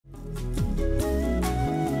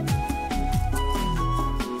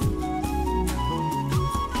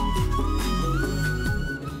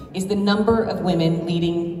the number of women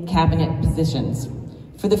leading cabinet positions.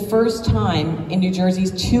 For the first time in New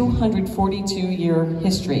Jersey's 242-year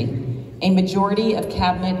history, a majority of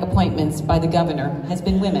cabinet appointments by the governor has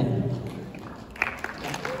been women.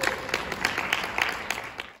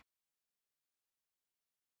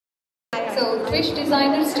 So Twitch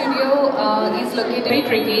Designer Studio is located very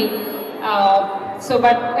tricky.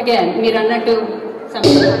 But again, Mirannatu,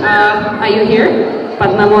 are you here?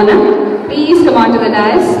 Padma Mona, please come on to the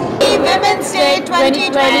dais. Women's Day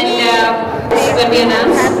 2020. And this is when we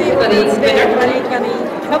announce for the winner.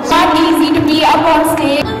 It's not easy to be up on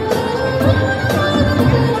stage.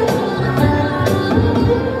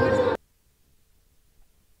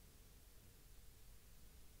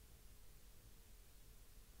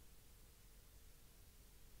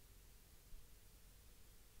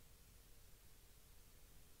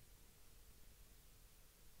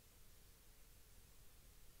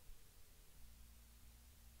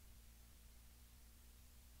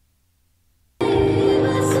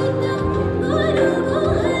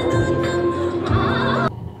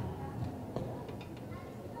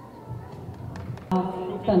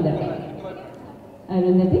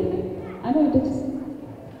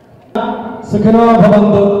 సుఖినో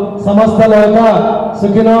భవంతు సమస్త లోక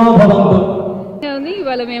సుఖినో భవంతు.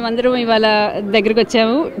 ఇవాళ మేమందరం ఇవాళ దగ్గరికి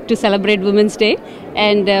వచ్చాము to celebrate Women's Day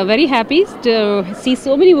and very happy to see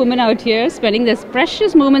so many women out here spending these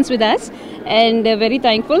precious moments with us and very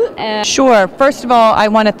thankful. Sure. First of all, I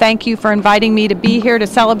want to thank you for inviting me to be here to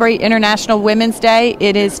celebrate International Women's Day.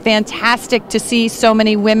 It is fantastic to see so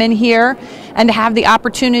many women here and to have the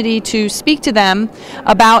opportunity to speak to them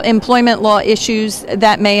about employment law issues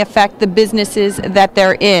that may affect the businesses that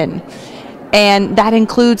they're in. And that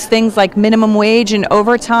includes things like minimum wage and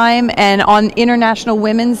overtime. And on International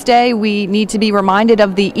Women's Day, we need to be reminded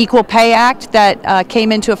of the Equal Pay Act that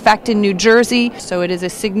came into effect in New Jersey. So it is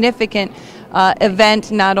a significant event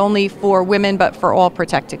not only for women but for all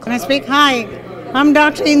protected classes. Can I speak? Hi, I'm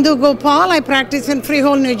Dr. Indu Gopal. I practice in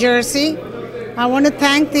Freehold, New Jersey. I want to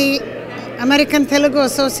thank the American Telugu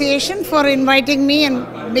Association for inviting me and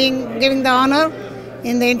giving the honor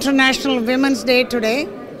in the International Women's Day today.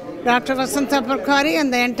 Dr. Vasanta Parkari and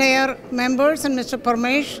the entire members and Mr.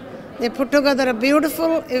 Parmesh, they put together a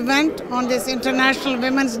beautiful event on this International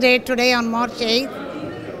Women's Day today on March 8th.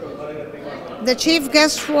 The chief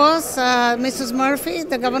guest was Mrs. Murphy,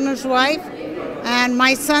 the governor's wife, and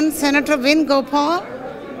my son, Senator Vin Gopal,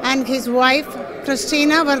 and his wife,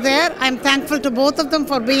 Christina, were there. I'm thankful to both of them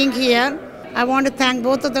for being here. I want to thank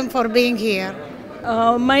both of them for being here.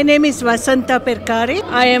 My name is Vasanta Perkari.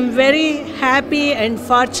 I am very happy and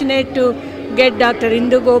fortunate to get Dr.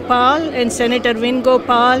 Indu Gopal and Senator Vin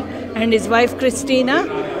Gopal and his wife Christina,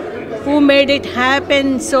 who made it happen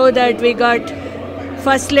so that we got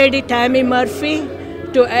First Lady Tammy Murphy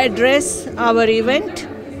to address our event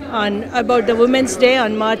about the Women's Day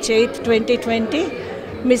on March 8, 2020.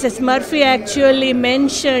 Mrs. Murphy actually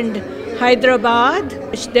mentioned Hyderabad.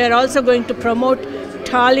 They are also going to promote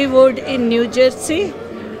Tollywood in New Jersey.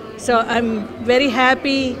 So I'm very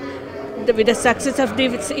happy with the success of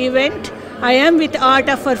this event. I am with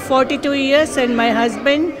ARTA for 42 years and my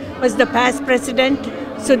husband was the past president,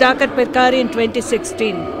 Sudhakar Perkari, in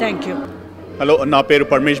 2016. Thank you. Hello, na peru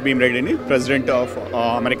Parmesh Bhimredini, President of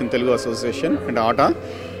American Telugu Association and ARTA.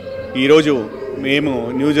 Ee roju memu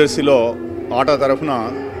New Jersey lo ARTA tarafuna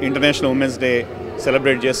International Women's Day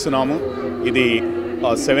celebrate chestunnaamu. Idi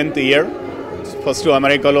 7th year. First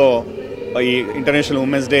అమెరికాలో ఈ international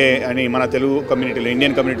women's day అని మన తెలుగు కమ్యూనిటీలో,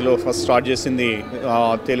 Indian కమ్యూనిటీలో first start చేసింది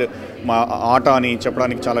మా ఆట అని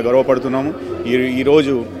చెప్పడానికి చాలా గర్వపడుతున్నాము.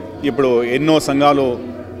 ఈరోజు ఇప్పుడు ఎన్నో సంఘాలు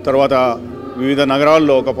తర్వాత వివిధ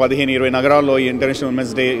నగరాల్లో ఒక 15-20 నగరాల్లో ఈ ఇంటర్నేషనల్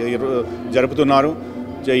ఉమెన్స్ డే జరుపుతున్నారు.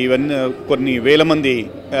 ఇవన్నీ కొన్ని వేల మంది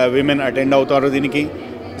విమెన్ అటెండ్ అవుతారు దీనికి.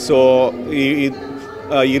 సో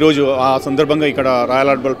ఈరోజు ఆ సందర్భంగా ఇక్కడ రాయల్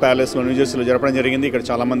ఆర్బల్ ప్యాలెస్లో న్యూజెర్సీలో జరపడం జరిగింది. ఇక్కడ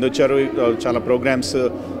చాలామంది వచ్చారు. చాలా ప్రోగ్రామ్స్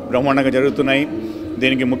బ్రహ్మాండంగా జరుగుతున్నాయి.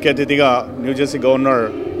 దీనికి ముఖ్య అతిథిగా న్యూజెర్సీ గవర్నర్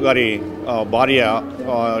గారి భార్య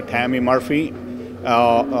టామీ మర్ఫీ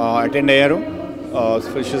అటెండ్ అయ్యారు.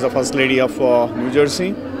 She is the first lady of New Jersey.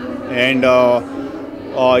 And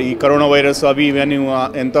ఈ కరోనా వైరస్ ఇవన్నీ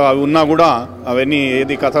ఎంత అవి ఉన్నా కూడా అవన్నీ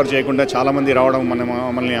ఏది ఖతరు చేయకుండా చాలామంది రావడం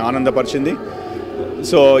మమ్మల్ని ఆనందపరిచింది.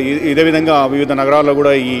 సో ఇదే విధంగా వివిధ నగరాల్లో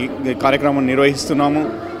కూడా ఈ కార్యక్రమం నిర్వహిస్తున్నాము.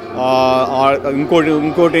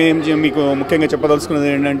 ఇంకోటి మీకు ముఖ్యంగా చెప్పదలుచుకున్నది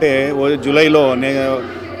ఏంటంటే జూలైలో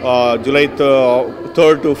July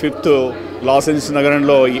 3rd to 5th Los Angeles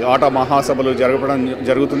నగరంలో ఈ ఆట మహాసభలు జరగడం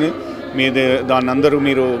జరుగుతుంది. దాన్ని అందరూ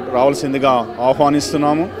మీరు రావాల్సిందిగా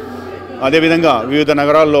ఆహ్వానిస్తున్నాము. అదేవిధంగా వివిధ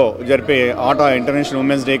నగరాల్లో జరిపే ఆటా ఇంటర్నేషనల్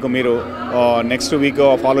ఉమెన్స్ డేకు మీరు నెక్స్ట్ వీక్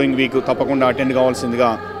ఫాలోయింగ్ వీక్ తప్పకుండా అటెండ్ కావాల్సిందిగా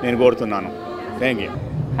నేను కోరుతున్నాను. Thank you.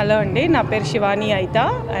 హలో అండి, నా పేరు శివాని అయితా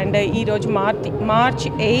అండ్ ఈరోజు మార్చ్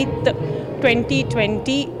 8,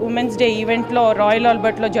 2020 ఉమెన్స్ డే ఈవెంట్లో రాయల్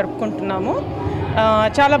ఆల్బర్ట్లో జరుపుకుంటున్నాము.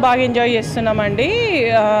 చాలా బాగా ఎంజాయ్ చేస్తున్నామండి.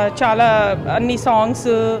 చాలా అన్ని సాంగ్స్,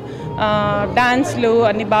 డాన్స్లు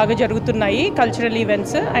అన్నీ బాగా జరుగుతున్నాయి, కల్చరల్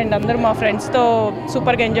ఈవెంట్స్. అండ్ అందరూ మా ఫ్రెండ్స్తో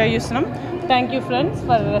సూపర్గా ఎంజాయ్ చేస్తున్నాం. Thank you friends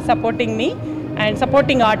for supporting me and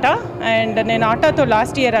supporting atta. And నేను ఆటాతో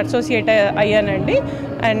లాస్ట్ ఇయర్ అసోసియేట్ అయ్యానండి.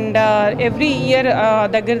 అండ్ ఎవ్రీ ఇయర్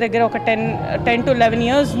దగ్గర ఒక 10 to 11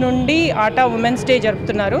 years నుండి ఆటా ఉమెన్స్ డే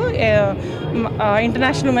జరుపుతున్నారు,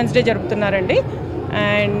 ఇంటర్నేషనల్ ఉమెన్స్ డే జరుపుతున్నారండి.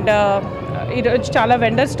 అండ్ ఈరోజు చాలా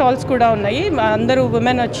వెండర్ స్టాల్స్ కూడా ఉన్నాయి. అందరూ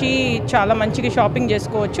ఉమెన్ వచ్చి చాలా మంచిగా షాపింగ్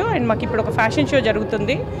చేసుకోవచ్చు. అండ్ మాకు ఇప్పుడు ఒక ఫ్యాషన్ షో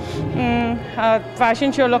జరుగుతుంది.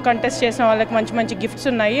 ఫ్యాషన్ షోలో కంటెస్ట్ చేసిన వాళ్ళకి మంచి మంచి గిఫ్ట్స్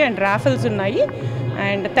ఉన్నాయి అండ్ రాఫిల్స్ ఉన్నాయి.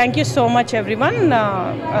 And thank you so much everyone.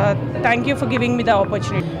 Thank you for giving me the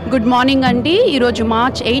opportunity. Good morning అండి. ఈరోజు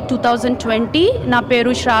March 8, 2020. నా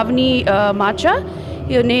పేరు శ్రావణి మాచా.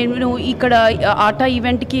 నేను ఇక్కడ ఆటా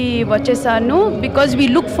ఈవెంట్కి వచ్చేసాను because we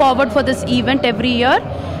look forward for this event every year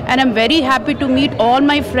and I'm very happy to meet all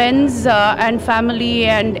my friends and family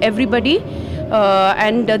and everybody.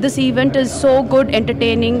 And this event is so good,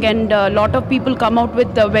 entertaining, and a lot of people come out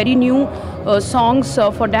with very new songs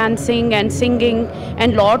for dancing and singing,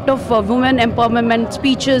 and lot of women empowerment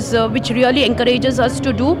speeches which really encourages us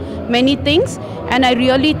to do many things. And I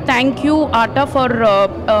really thank you ATA for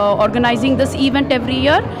organizing this event every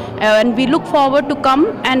year, and we look forward to come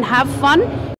and have fun.